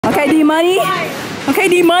Okay, D Money. Okay,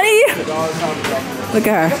 D Money. Look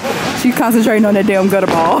at her. She's concentrating on that damn gutter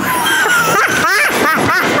ball.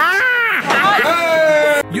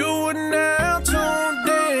 You are now tuned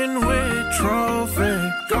in with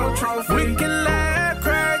Trophie. Go Trophie. We can let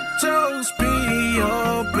crack jokes be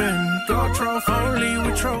open. Go Trophie. Only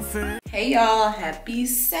with Trophie. Hey y'all, happy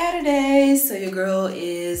Saturday. So your girl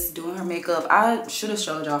is doing her makeup. I should have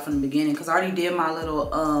showed y'all from the beginning because I already did my little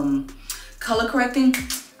color correcting.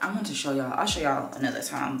 I want to show y'all. I'll show y'all another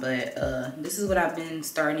time, but this is what I've been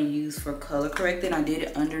starting to use for color correcting. I did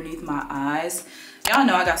it underneath my eyes. Y'all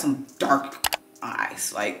know I got some dark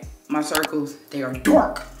eyes. Like my circles, they are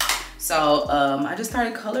dark. So I just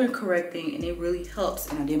started color correcting and it really helps.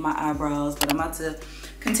 And I did my eyebrows, but I'm about to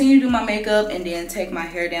continue to do my makeup and then take my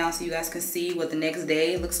hair down so you guys can see what the next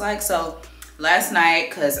day looks like. So last night,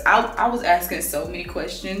 cause I was asking so many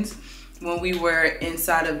questions when we were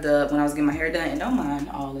inside of when I was getting my hair done, and don't mind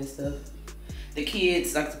all this stuff. The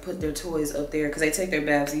kids like to put their toys up there because they take their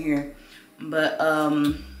baths in here. But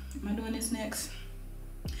am I doing this next?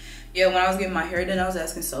 Yeah, when I was getting my hair done, I was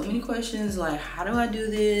asking so many questions like, how do I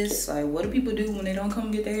do this? Like, what do people do when they don't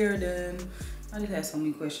come get their hair done? I just had so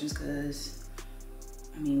many questions because,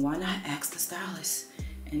 I mean, why not ask the stylist?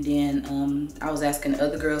 And then I was asking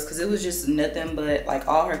other girls because it was just nothing but like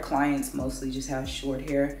all her clients mostly just have short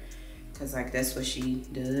hair. Cause like that's what she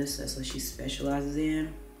does, that's what she specializes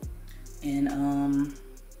in. And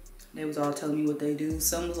they was all telling me what they do.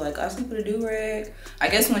 Some was like, I sleep with a do-rag. I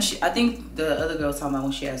guess when I think the other girl was talking about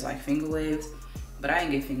when she has like finger waves, but I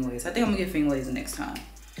didn't get finger waves. I think I'm gonna get finger waves the next time.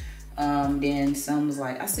 Then some was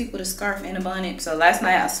like, I sleep with a scarf and a bonnet. So last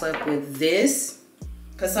night I slept with this,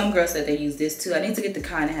 cause some girls said they use this too. I need to get the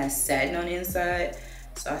kind that has satin on the inside.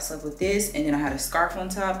 So I slept with this, and then I had a scarf on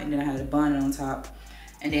top, and then I had a bonnet on top.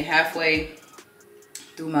 And then halfway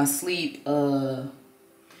through my sleep, my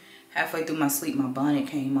bonnet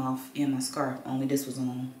came off and my scarf, only this was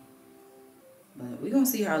on. But we're gonna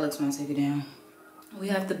see how it looks when I take it down. We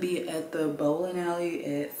have to be at the bowling alley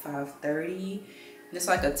at 5:30. It's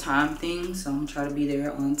like a time thing, so I'm gonna try to be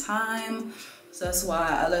there on time. So that's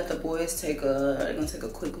why I let the boys they're gonna take a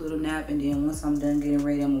quick little nap, and then once I'm done getting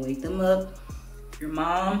ready, I'm gonna wake them up. Your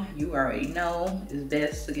mom, you already know, it's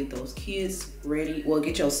best to get those kids ready. Well,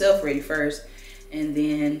 get yourself ready first and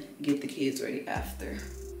then get the kids ready after.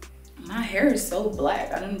 My hair is so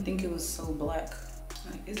black. I didn't think it was so black.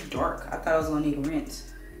 Like, it's dark. I thought I was gonna need a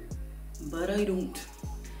rinse, but I don't.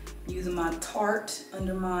 Using my Tarte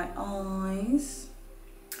under my eyes.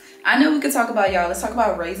 I know we could talk about, y'all, let's talk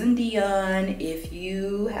about Raising Dion. If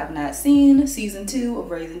you have not seen season 2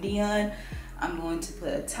 of Raising Dion, I'm going to put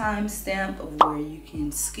a timestamp of where you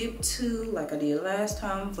can skip to, like I did last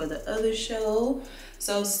time for the other show.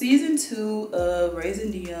 So season 2 of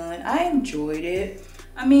Raising Dion, I enjoyed it.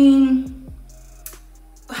 I mean,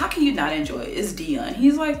 how can you not enjoy it? It's Dion.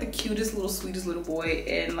 He's like the cutest little, sweetest little boy.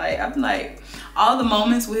 And like, I'm like, all the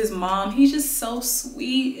moments with his mom, he's just so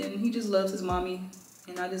sweet and he just loves his mommy.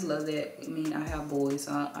 And I just love that. I mean, I have boys,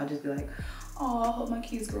 so I just be like, oh, I hope my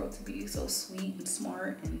kids grow up to be so sweet and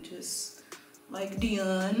smart and just like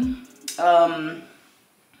Dion. I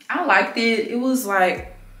liked it. It was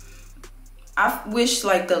like, I wish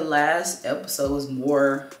like the last episode was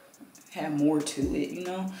had more to it, you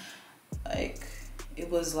know? Like, it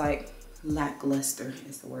was like lackluster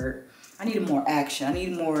is the word. I needed more action. I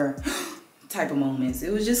needed more type of moments.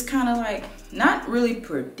 It was just kind of like, not really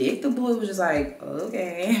predictable. It was just like,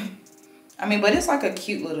 okay. I mean, but it's like a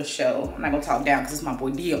cute little show. I'm not gonna talk down because it's my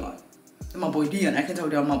boy Dion. My boy Dion, I can talk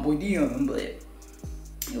down my boy Dion, but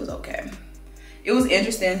it was okay. It was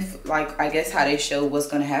interesting, like, I guess how they showed what's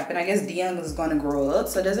gonna happen. I guess Dion is gonna grow up.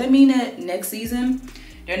 So does that mean that next season,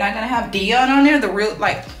 they're not gonna have Dion on there? The real,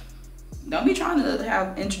 like, don't be trying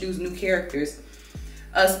to introduce new characters.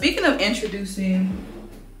 Speaking of introducing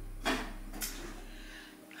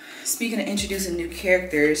new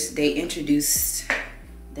characters, they introduced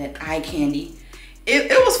that eye candy.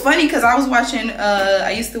 It was funny because I was watching,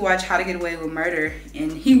 I used to watch How to Get Away with Murder,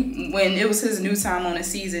 and when it was his new time on the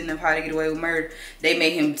season of How to Get Away with Murder, they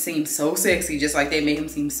made him seem so sexy, just like they made him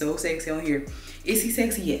seem so sexy on here. Is he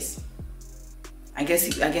sexy? Yes. I guess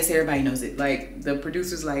everybody knows it. Like, the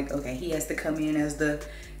producer's like, okay, he has to come in as the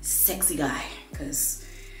sexy guy, because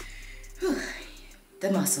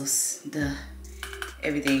the muscles, the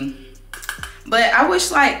everything. But I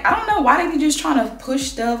wish, like, I don't know why they be just trying to push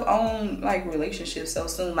stuff on like relationships so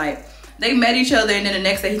soon. Like, they met each other and then the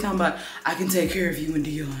next day he's talking about, I can take care of you and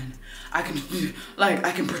Dion. I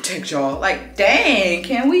can protect y'all. Like, dang,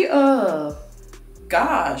 can we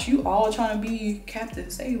gosh, you all trying to be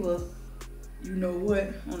Captain Saber. You know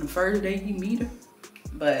what? On the first day you meet her.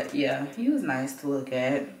 But yeah, he was nice to look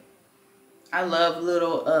at. I love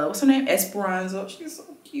little, what's her name? Esperanza. She's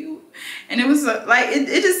so cute. And it was like,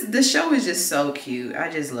 it just, the show is just so cute.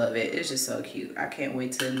 I just love it. It's just so cute. I can't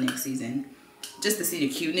wait till the next season. Just to see the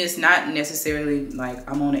cuteness. Not necessarily like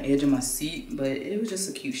I'm on the edge of my seat, but it was just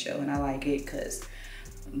a cute show. And I like it because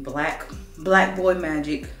black boy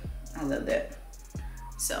magic. I love that.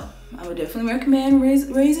 So I would definitely recommend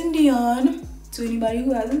Raising Dion to anybody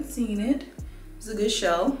who hasn't seen it. It's a good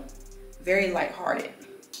show. Very lighthearted.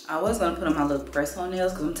 I was gonna put on my little press-on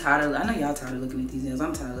nails because I'm tired of, I know y'all tired of looking at these nails.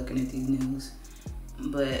 I'm tired of looking at these nails.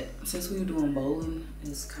 But since we were doing bowling,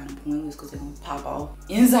 it's kind of pointless because they're gonna pop off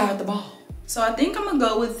inside the ball. So I think I'm gonna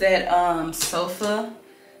go with that sofa,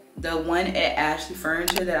 the one at Ashley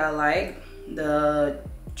Furniture that I like, the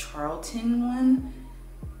Charlton one.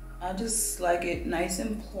 I just like it nice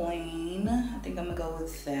and plain. I think I'm gonna go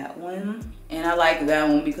with that one. And I like that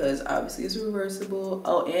one because obviously it's reversible.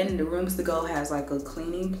 Oh, and the Rooms to Go has like a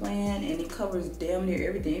cleaning plan and it covers damn near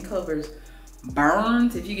everything. It covers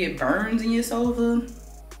burns, if you get burns in your sofa,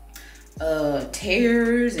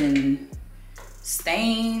 tears and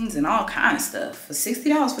stains and all kind of stuff for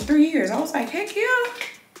 $60 for 3 years. I was like, heck yeah,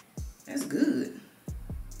 that's good.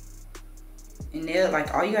 And they'll,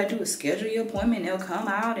 like, all you gotta do is schedule your appointment. They'll come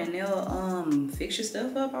out and they'll fix your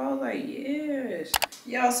stuff up. I was like, yes.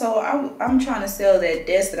 Y'all, so I'm trying to sell that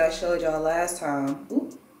desk that I showed y'all last time. Ooh.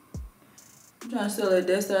 I'm trying to sell that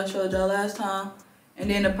desk that I showed y'all last time. And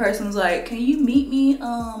then the person was like, can you meet me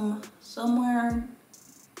somewhere?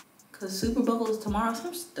 Cause Super Bowl is tomorrow,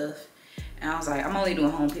 some stuff. And I was like, I'm only doing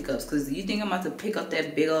home pickups. Cause you think I'm about to pick up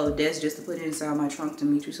that big old desk just to put it inside my trunk to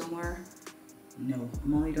meet you somewhere? No,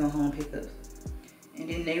 I'm only doing home pickups. And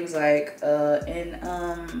then they was like,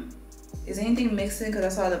 is anything missing? Cause I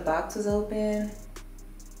saw the box was open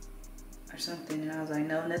or something. And I was like,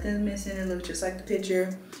 no, nothing's missing. It looked just like the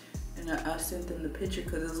picture. And I sent them the picture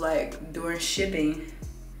cause it was like during shipping.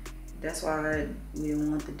 That's why we didn't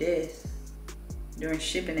want the desk. During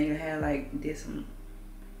shipping, they had like this,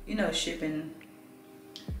 you know, shipping.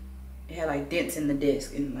 It had like dents in the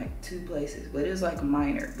desk in like 2 places, but it was like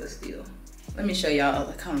minor, but still. Let me show y'all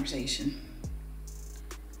the conversation.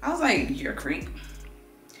 I was like, you're a creep.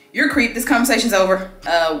 You're a creep, this conversation's over.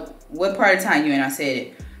 What part of time you in? I said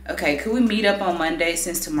it. Okay, could we meet up on Monday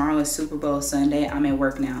since tomorrow is Super Bowl Sunday? I'm at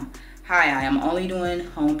work now. Hi, I am only doing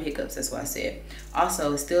home pickups, that's what I said.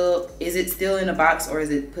 Also, is it still in a box or is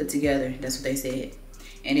it put together? That's what they said.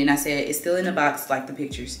 And then I said, it's still in a box like the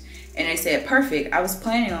pictures. And they said, perfect, I was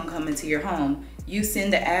planning on coming to your home. You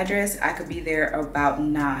send the address, I could be there about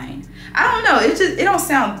 9. I don't know, it don't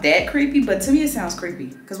sound that creepy, but to me it sounds creepy.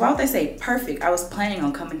 Because why would they say, perfect, I was planning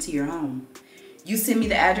on coming to your home. You send me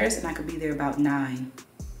the address and I could be there about 9.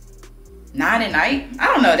 9 at night? I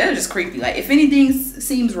don't know, that's just creepy. Like, if anything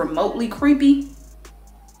seems remotely creepy,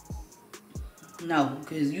 no,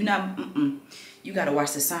 because you gotta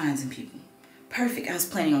watch the signs and people. Perfect, I was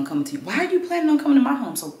planning on coming to you. Why are you planning on coming to my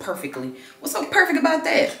home so perfectly? What's so perfect about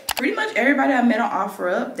that? Pretty much everybody I met on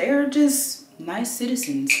OfferUp, they're just nice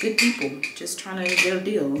citizens, good people, just trying to get a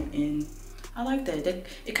deal. And I like that.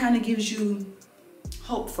 It kind of gives you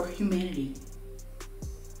hope for humanity.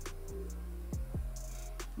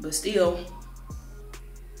 But still,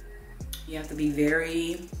 you have to be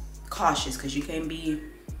very cautious because you can't be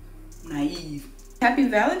naive. Happy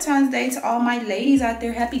Valentine's Day to all my ladies out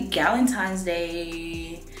there. Happy Galentine's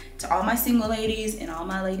Day to all my single ladies and all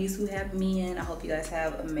my ladies who have men. I hope you guys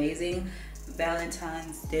have amazing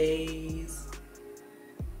Valentine's Days.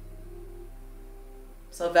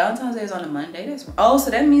 So Valentine's Day is on a Monday. Oh,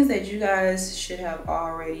 so that means that you guys should have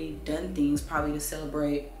already done things probably to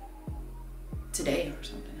celebrate today or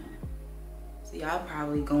something. So y'all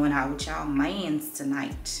probably going out with y'all mans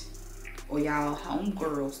tonight or y'all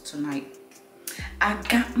homegirls tonight. I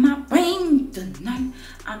got my ring tonight.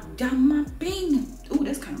 I got my ring. Ooh,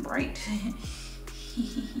 that's kind of bright.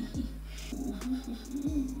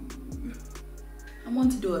 I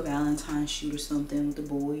want to do a Valentine's shoot or something with the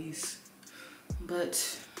boys,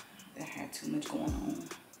 but I had too much going on.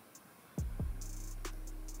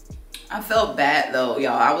 I felt bad though,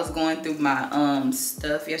 y'all. I was going through my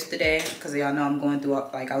stuff yesterday because y'all know I'm going through,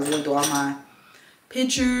 like, I was going through all my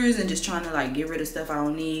pictures and just trying to like get rid of stuff I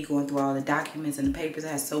don't need, going through all the documents and the papers.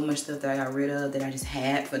 I had so much stuff that I got rid of that I just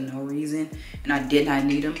had for no reason and I did not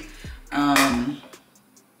need them. I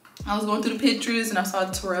was going through the pictures and I saw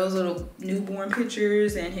Terrell's little newborn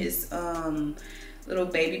pictures and his little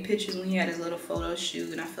baby pictures when he had his little photo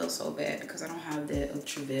shoot, and I felt so bad because I don't have that of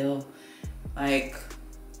Travell. Like,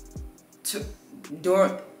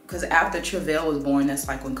 because after Travell was born, that's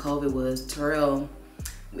like when COVID was, Terrell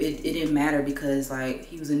it didn't matter because like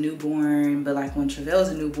he was a newborn, but like when Travell was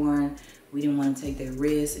a newborn, we didn't want to take that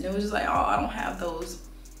risk. And it was just like, oh, I don't have those.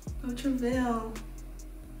 Oh, Travell.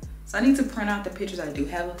 So I need to print out the pictures I do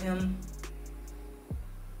have of him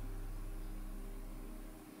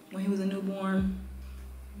when he was a newborn,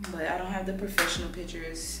 but I don't have the professional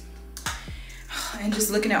pictures. And just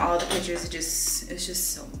looking at all the pictures, it's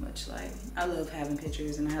just so much. Like, I love having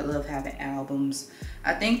pictures and I love having albums.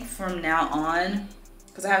 I think from now on,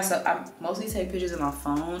 because I mostly take pictures of my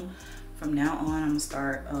phone. From now on, I'm gonna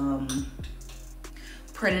start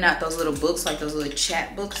printing out those little books, like those little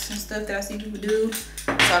chat books and stuff that I see people do,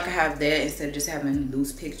 so I can have that instead of just having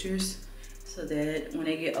loose pictures. So that when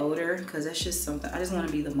they get older, because that's just something, I just want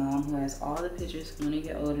to be the mom who has all the pictures. When they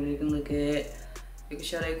get older, they can look at, they can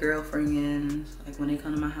show their girlfriends, like when they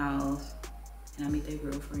come to my house and I meet their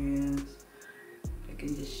girlfriends, they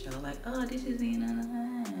can just show like, oh, this is Zena.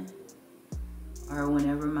 Or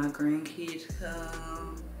whenever my grandkids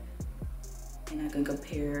come, and I can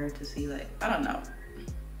compare to see, like, I don't know.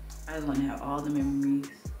 I just want to have all the memories.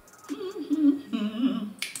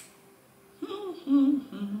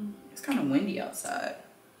 It's kind of windy outside.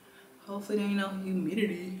 Hopefully there ain't no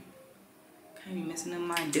humidity. Can't be messing up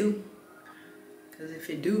my do. Because if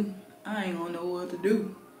it do, I ain't gonna know what to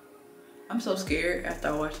do. I'm so scared after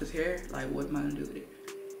I wash this hair. Like, what am I gonna do with it?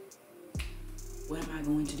 What am I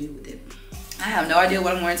going to do with it? I have no idea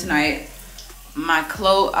what I'm wearing tonight. My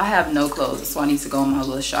clothes, I have no clothes, so I need to go on my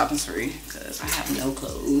little shopping spree because I have no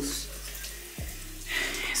clothes,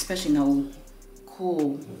 especially no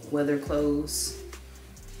cool weather clothes.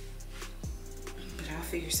 But I'll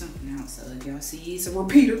figure something out. So if y'all see it's a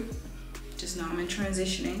repeater, just know I'm in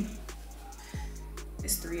transitioning.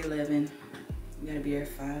 It's 3:11. We gotta be there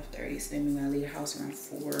at 5:30, so then we gotta leave the house around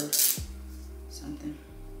 4 something.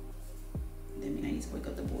 That means I need to wake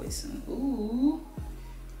up the boys soon. Ooh.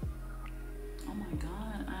 Oh my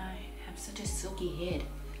God, I have such a silky head.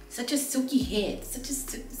 Such a silky head. Such a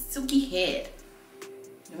silky head.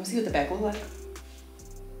 You wanna see what the back looks like?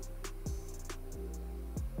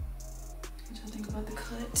 What y'all think about the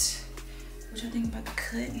cut? What y'all think about the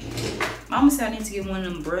cut? Mama said I need to get one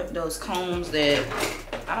of them those combs that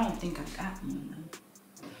I don't think I got one of them.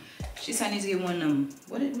 She said I need to get one of them,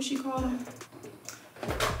 what she call them?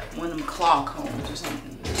 One of them claw combs or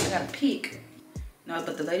something. I gotta pick. No,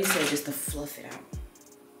 but the lady said just to fluff it out.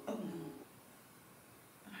 Oh no.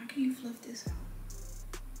 But how can you fluff this out?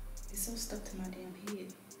 It's so stuck to my damn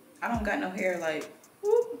head. I don't got no hair, like,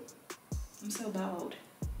 whoop. I'm so bald.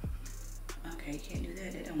 Okay, you can't do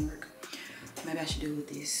that. That don't work. Maybe I should do it with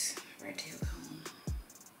this rat tail comb.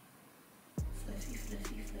 Fluffy,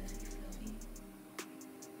 fluffy, fluffy, fluffy.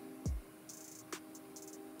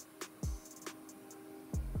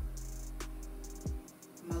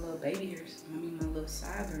 My little baby hairs. I mean, my little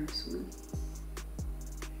sideburn swoop.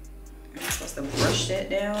 Am I supposed to brush that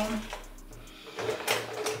down?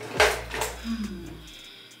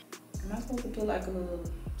 Am I supposed to put like a little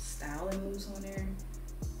styling mousse on there?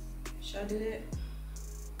 Should I do that?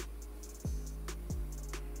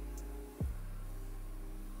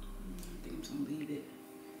 I think I'm just gonna leave it.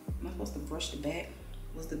 Am I supposed to brush the back?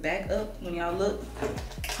 Was the back up when y'all look?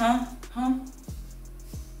 Huh? Huh?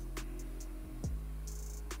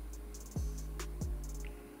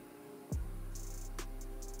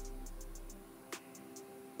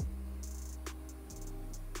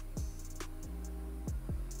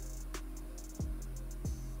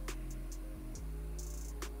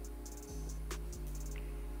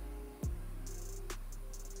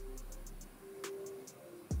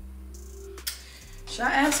 Should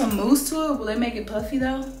I add some mousse to it? Will it make it puffy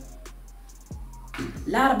though?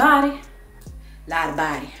 Lot of body. Lot of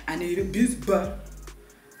body. I need a busy body.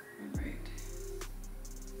 Alright.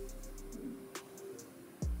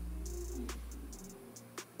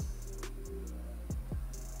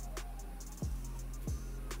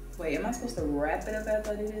 Wait, am I supposed to wrap it up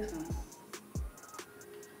after I do this? Huh?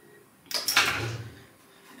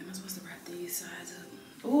 Am I supposed to wrap these sides up?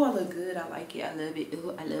 Oh, I look good. I like it. I love it.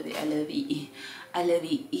 Oh, I love it. I love it. I love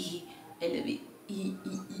it. I love it.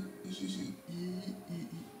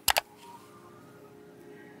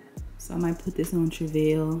 So I might put this on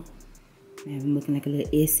Travell. I have him looking like a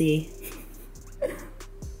little essay.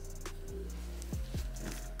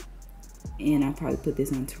 And I'll probably put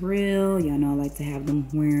this on Terrell. Y'all know I like to have them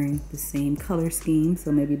wearing the same color scheme.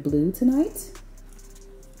 So maybe blue tonight.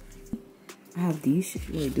 I have these shoes.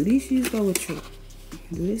 Wait, do these shoes go with Travell?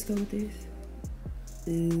 Do this go with this?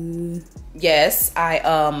 Yes, I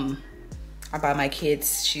buy my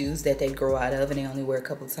kids shoes that they grow out of and they only wear a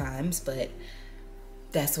couple times, but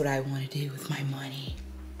that's what I want to do with my money.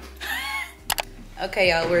 Okay,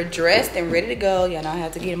 y'all, we're dressed and ready to go. Y'all know I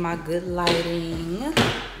have to get my good lighting.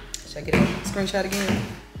 Should I get a screenshot again?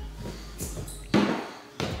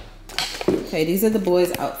 Okay, these are the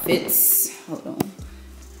boys' outfits. Hold on.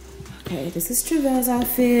 Okay, this is Trevel's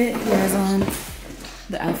outfit. He has on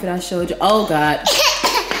the outfit I showed you. Oh God.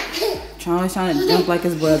 Charlie's trying to jump like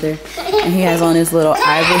his brother. And he has on his little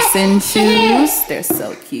Iverson shoes. They're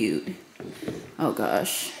so cute. Oh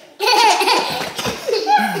gosh.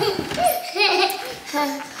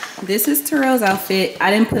 This is Terrell's outfit.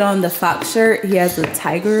 I didn't put on the fox shirt. He has a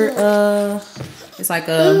tiger, it's like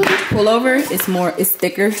a pullover. It's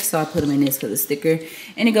thicker, so I put him in this because it's thicker.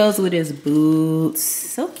 And it goes with his boots.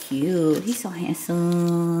 So cute. He's so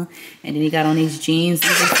handsome. And then he got on these jeans.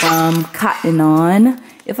 These are from Cotton On.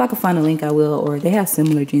 If I can find a link, I will. Or they have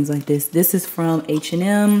similar jeans like this. This is from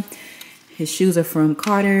H&M. His shoes are from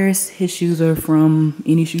Carter's. His shoes are from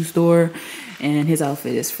any shoe store. And his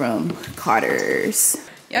outfit is from Carter's.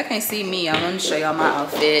 Y'all can't see me. I'm gonna show y'all my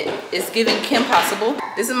outfit. It's giving Kim Possible.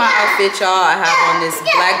 This is my outfit, y'all. I have on this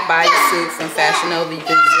black bodysuit from Fashion Nova. You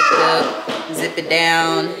can zip it up, zip it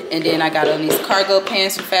down. And then I got on these cargo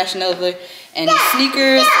pants from Fashion Nova and these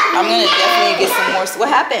sneakers. I'm gonna definitely get some more. What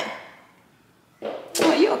happened?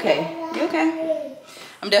 Oh, you okay? You okay?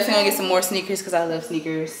 I'm definitely gonna get some more sneakers because I love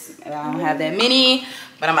sneakers. I don't have that many,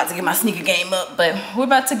 but I'm about to get my sneaker game up. But we're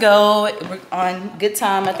about to go. We're on good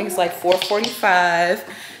time. I think it's like 4:45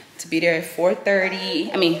 to be there at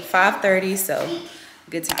 4:30. I mean 5:30. So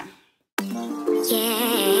good time.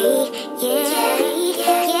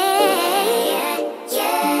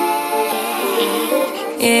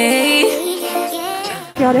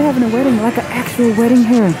 Y'all, they're having a wedding, like an actual wedding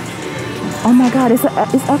here. Oh my God, it's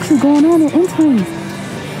actually going on in interns.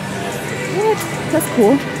 What? That's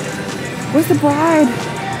cool. Where's the bride?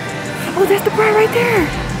 Oh, there's the bride right there.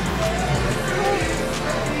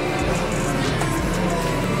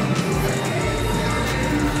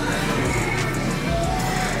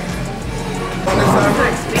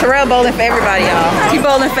 Terrell bowling for everybody, y'all. He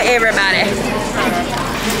bowling for everybody.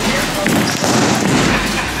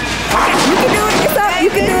 You can do it. It's up. You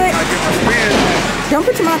can do it. Don't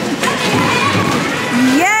put your mouth.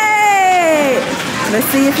 Yay! Let's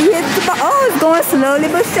see if he hits the ball. Oh, it's going slowly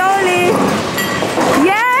but surely.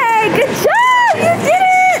 Yay! Good job! You did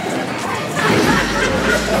it!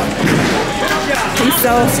 He's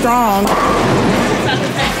so strong.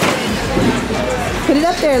 Put it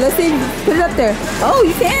up there. Let's see. Put it up there. Oh,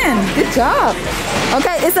 you can. Good job.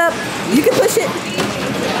 Okay, it's up. You can push it.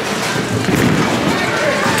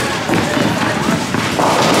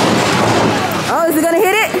 Oh, is it gonna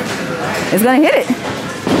hit it? It's gonna hit it.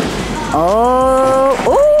 Oh,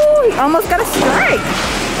 oh, he almost got a strike.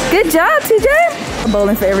 Good job, TJ. I'm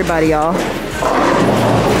bowling for everybody, y'all.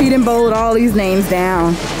 He done bowled all these names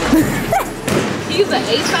down. He's an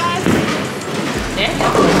A-size. That's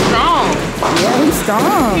strong. Yeah, he's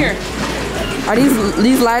strong. Here. Are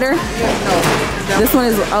these lighter? No. This one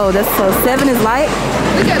is, oh, that's so 7 is light.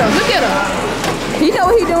 Look at him, look at him. He know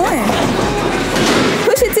what he doing.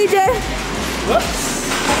 Push it, TJ. Whoops.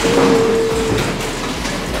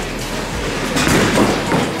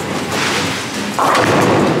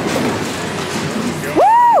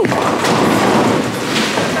 Woo!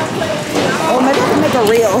 Oh, maybe I can make a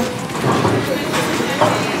reel.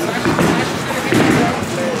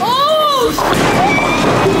 Oh!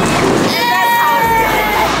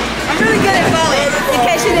 I'm really good at bowling, in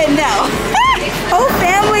case you didn't know. Whole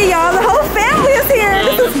family, y'all. The whole family is here.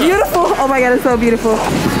 This is beautiful. Oh my God, it's so beautiful.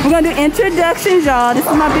 We're gonna do introductions, y'all. This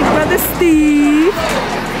is my big brother, Steve.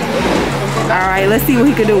 All right, let's see what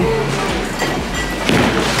he can do.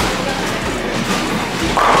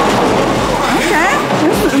 Okay,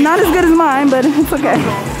 this is not as good as mine, but it's okay.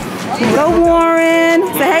 Go Warren.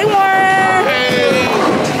 Say hey, Warren. Hey.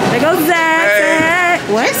 There goes Zach. Hey.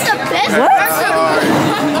 What? It's the best. What?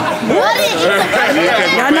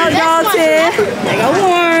 Y'all know Dalton. There go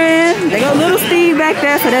Warren. There go little Steve back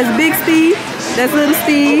there. So that's big Steve. That's little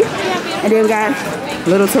Steve. And then we got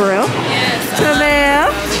little Terrell. Yes.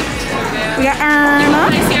 Terrell. We got Irma.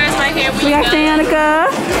 Right here. We got Shanika.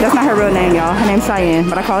 That's not her real name, y'all. Her name's Cheyenne,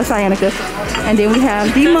 but I call her Shanika. And then we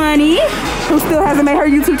have D-Money, who still hasn't made her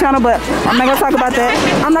YouTube channel, but I'm not gonna talk about that.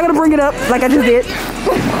 I'm not gonna bring it up like I just did.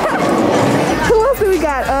 Who else do we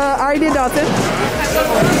got? I already did Dalton.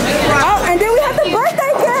 Oh, and then we have the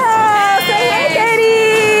birthday girl. Say hey,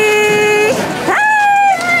 Katie.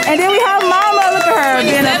 Hi. And then we have Mama. Look at her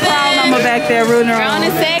being a proud mama back there rooting around.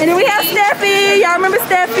 And then we have Steffi. Y'all remember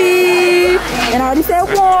Steffi? And I already said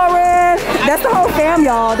Warren. That's the whole fam,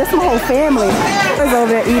 y'all. That's my whole family. He's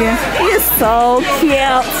over there eating. He is so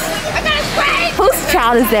cute. Whose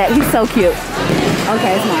child is that? He's so cute.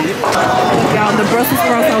 Okay, it's mine. Y'all, the Brussels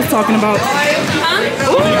sprouts I was talking about.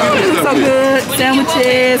 Ooh, this is so good.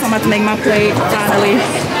 Sandwiches. I'm about to make my plate, finally.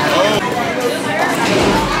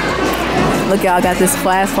 Look, y'all, I got this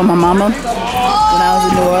flask from my mama when I was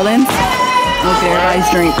in New Orleans. Look at everybody's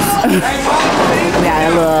drinks. We got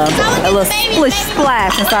a little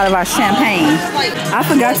splash inside of our champagne. I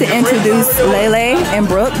forgot to introduce Lele and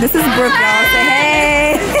Brooke. This is Brooke, y'all. Say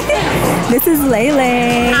hey. This is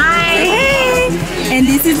Lele. Hi. Hey. And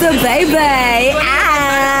this is the baby.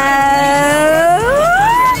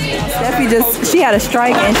 Steffi she had a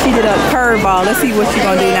strike and she did a curveball. Let's see what she's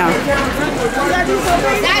gonna do now.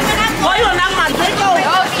 Oh, you knock my dick over.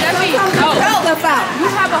 Oh, Steffi. Oh, stuff out. You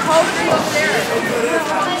have a whole thing up there.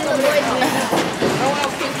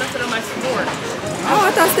 On my sport. Oh, I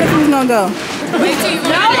thought Steffi was gonna go. Wait till you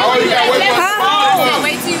hear it. Oh, you gotta wait for Huh?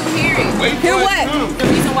 Wait till you hear it. Hear what? The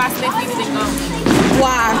reason why Steffi didn't go.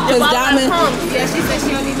 Why? Because Diamond. Yeah, she said she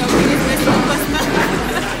don't need no kids.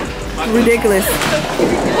 Ridiculous.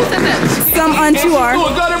 Who said that? Some unto are. a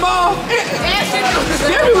gutter ball?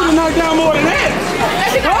 Steffi would have knocked down more than that.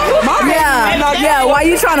 Yeah. Why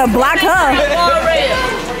you trying to block her?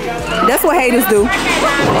 That's what haters do.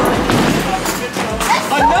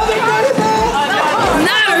 Another gutter ball?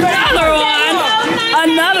 Another one.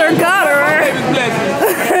 Another gutter.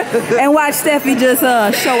 And watch Steffi just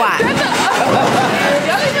show out.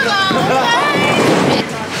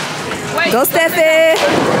 Go Steffi.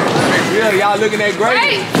 Yeah, y'all looking at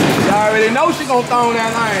great. Y'all already know she gonna throw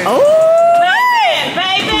that line. Oh,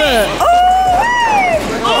 Baby. look.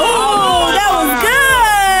 Oh, that was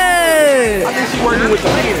good. I think she working with the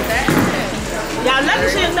leader. Y'all never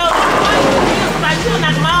should know. Like you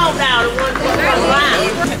knock them all down.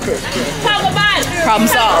 Talk about it. Problem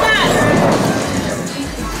solved.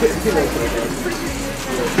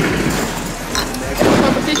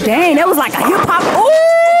 Dang, that was like a hip hop. Oh,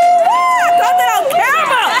 I got that on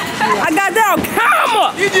camera. I got that on camera.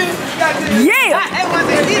 You just got this. Yeah.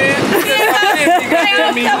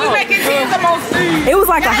 It was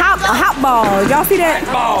like a hot ball. Y'all see that? A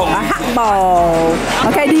hot ball.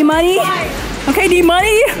 Okay, D Money. Okay, D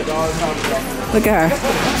Money. Look at her.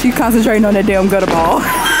 She's concentrating on that damn gutter ball.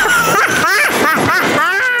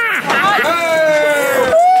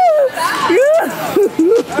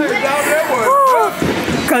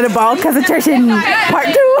 Gutter ball concentration part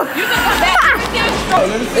 2.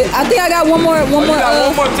 I think I got one more. One more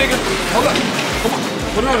ticket. Hold up. Come on.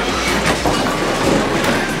 Put it on it.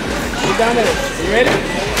 Get down there. You ready?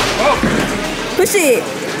 Oh. Push it.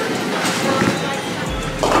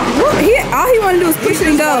 All he want to do is push it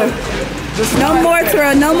and go. No more,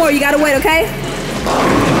 Terrell. No more. You got to wait, okay?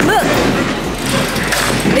 Look.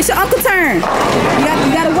 It's your uncle's turn. You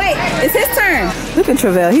got to wait. It's his turn. Look at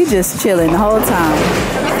Travell. He just chilling the whole time.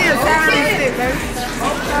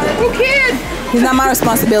 Who cares? He's not my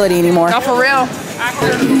responsibility anymore. Not for real.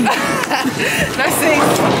 Let's see.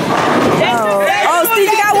 Oh, Steve,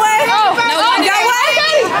 you got one? Oh, no, you got one?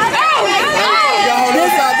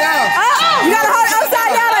 You got to hold it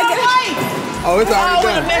upside down like that. Oh, it's already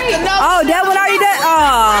done. Oh, that one already done?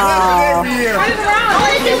 Oh.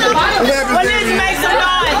 What did you make some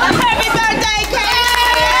noise? Happy birthday, Kate!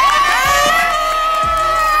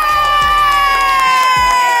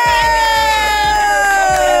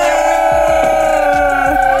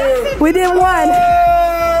 We did one.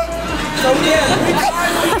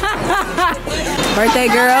 Birthday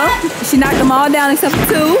girl. She knocked them all down except for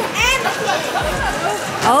 2.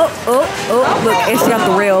 Oh, look, and she got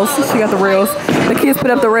the rails. She got the rails. The kids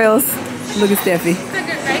put up the rails. Look at Steffi.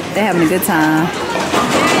 They're having a good time.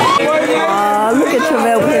 Look at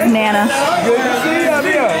Travell with his nana.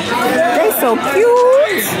 They so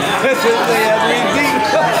cute.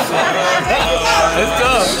 Let's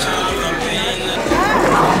go.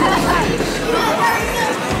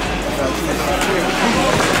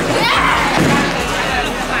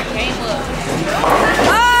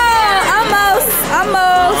 Almost.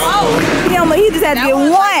 He just had to get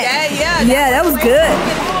one. Yeah, that was good.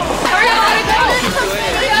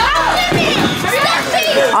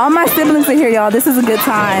 All my siblings are here, y'all. This is a good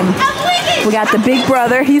time. We got the big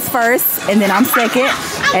brother. He's first, and then I'm second.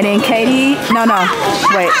 And then Katie. No.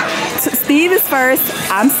 Wait. Steve is first.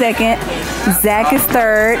 I'm second. Zach is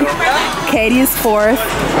third. Katie is fourth.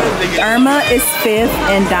 Irma is fifth,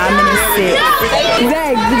 and Diamond is sixth.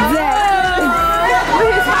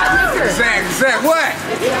 Zach, what?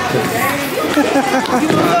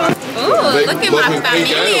 Ooh, look at my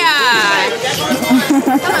familia.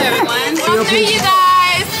 Hello, everyone. Well, there you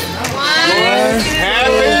guys. 1,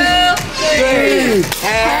 2, 3.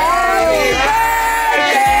 Happy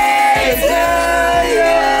birthday to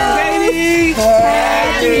you, baby.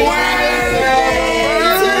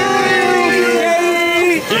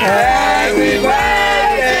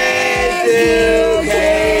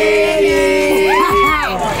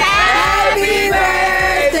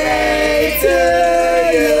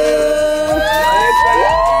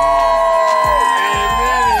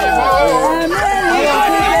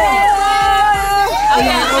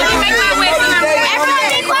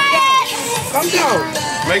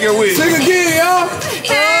 Make it wish. Sing again, y'all.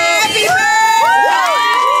 Happy birthday!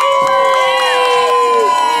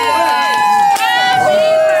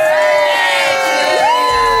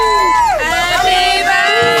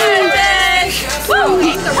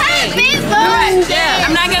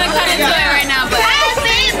 I'm not gonna cut into it right now, but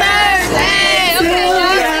happy birthday! Okay,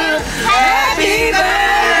 happy birthday!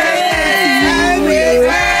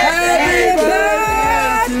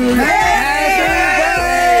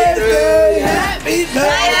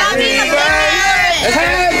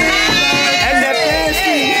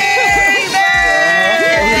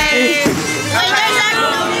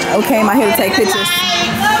 Okay, I'm here to take pictures.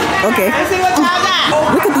 Okay.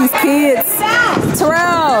 Look at these kids.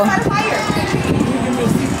 Terrell.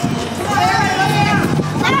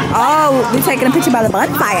 Oh, we're taking a picture by the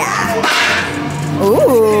bonfire.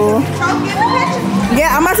 Ooh.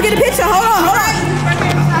 Yeah, I'm about to get a picture. Hold on, hold on.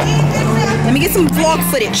 Let me get some vlog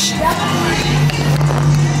footage.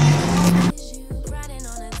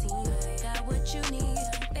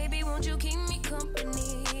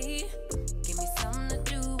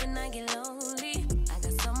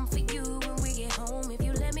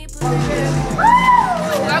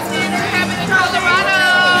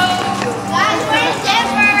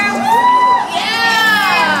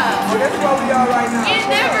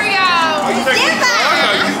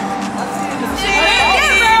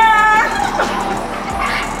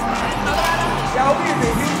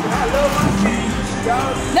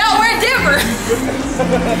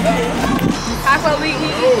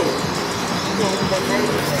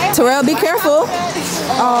 Terrell, be careful.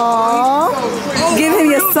 Aww. Give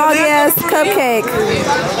him your soggy ass cupcake.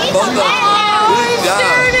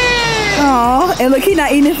 Aww. And look, he's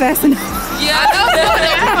not eating it fast enough. Yeah, I know.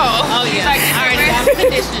 Oh, yeah. Like, I already got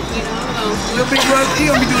conditioned, you know. Little big rusty,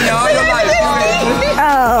 you'll be doing that all your life.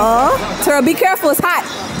 Oh. Terrell, be careful. It's hot.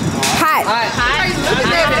 Hot.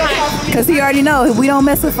 Because he already knows we don't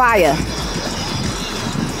mess with fire.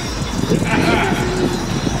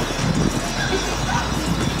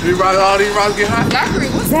 All these rocks get hot?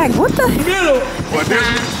 Zach, what the hell? What this?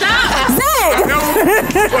 Zach!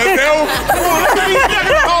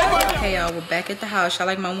 Hey y'all, we're back at the house. Y'all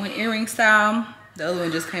like my one earring style? The other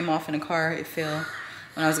one just came off in the car. It fell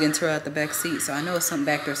when I was getting Terrell out the back seat. So I know it's something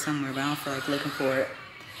back there somewhere, but I don't feel like looking for it.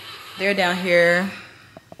 They're down here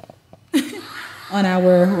on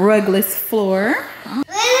our rugless floor.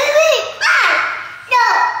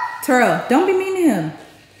 Terrell, don't be mean to him.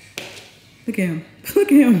 Look at him.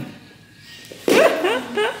 Look at him.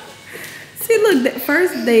 See, look,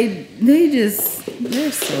 first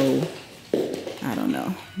they're so, I don't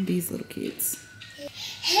know, these little kids.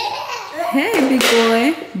 Hey, big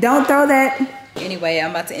boy. Don't throw that. Anyway,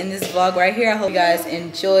 I'm about to end this vlog right here. I hope you guys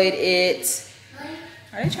enjoyed it.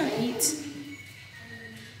 Are they trying to eat?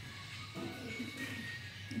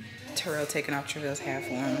 Terrell taking off Travell's hat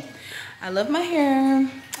for him. I love my hair.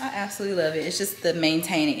 I absolutely love it. It's just the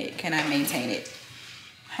maintaining it. Can I maintain it?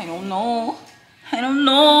 I don't know. I don't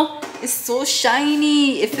know. It's so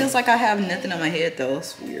shiny. It feels like I have nothing on my head though.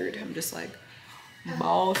 It's weird. I'm just like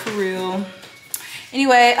bald for real.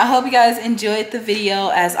 Anyway, I hope you guys enjoyed the video.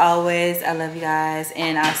 As always, I love you guys.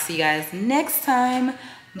 And I'll see you guys next time.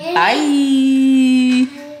 Bye.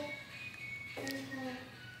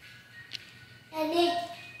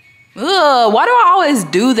 Ugh, why do I always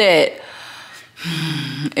do that?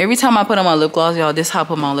 Every time I put on my lip gloss, y'all, this is how I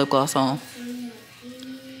put my lip gloss on.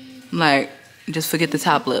 Like, just forget the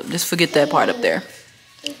top lip. Just forget that part up there.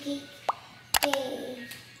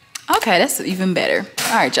 Okay, that's even better.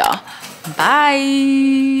 All right, y'all.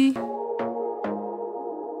 Bye.